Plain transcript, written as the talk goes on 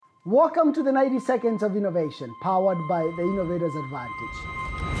Welcome to the 90 Seconds of Innovation, powered by the Innovator's Advantage.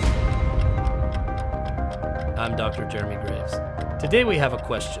 I'm Dr. Jeremy Graves. Today we have a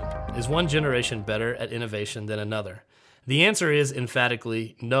question. Is one generation better at innovation than another? The answer is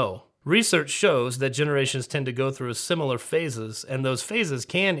emphatically no. Research shows that generations tend to go through similar phases, and those phases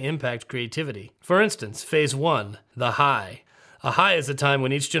can impact creativity. For instance, phase 1, the high. A high is a time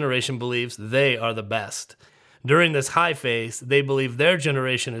when each generation believes they are the best. During this high phase, they believe their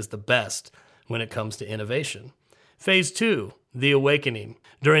generation is the best when it comes to innovation. Phase 2, the awakening.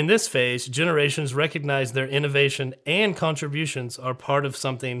 During this phase, generations recognize their innovation and contributions are part of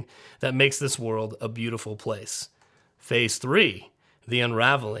something that makes this world a beautiful place. Phase 3, the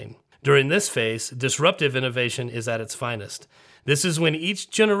unraveling. During this phase, disruptive innovation is at its finest. This is when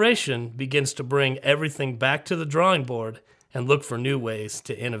each generation begins to bring everything back to the drawing board and look for new ways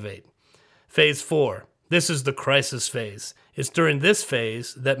to innovate. Phase 4. This is the crisis phase. It's during this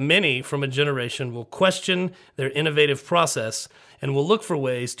phase that many from a generation will question their innovative process and will look for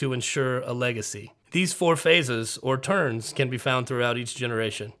ways to ensure a legacy. These 4 phases, or turns, can be found throughout each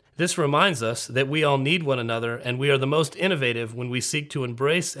generation. This reminds us that we all need one another, and we are the most innovative when we seek to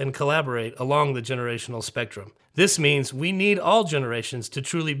embrace and collaborate along the generational spectrum. This means we need all generations to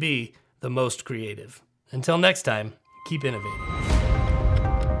truly be the most creative. Until next time, keep innovating.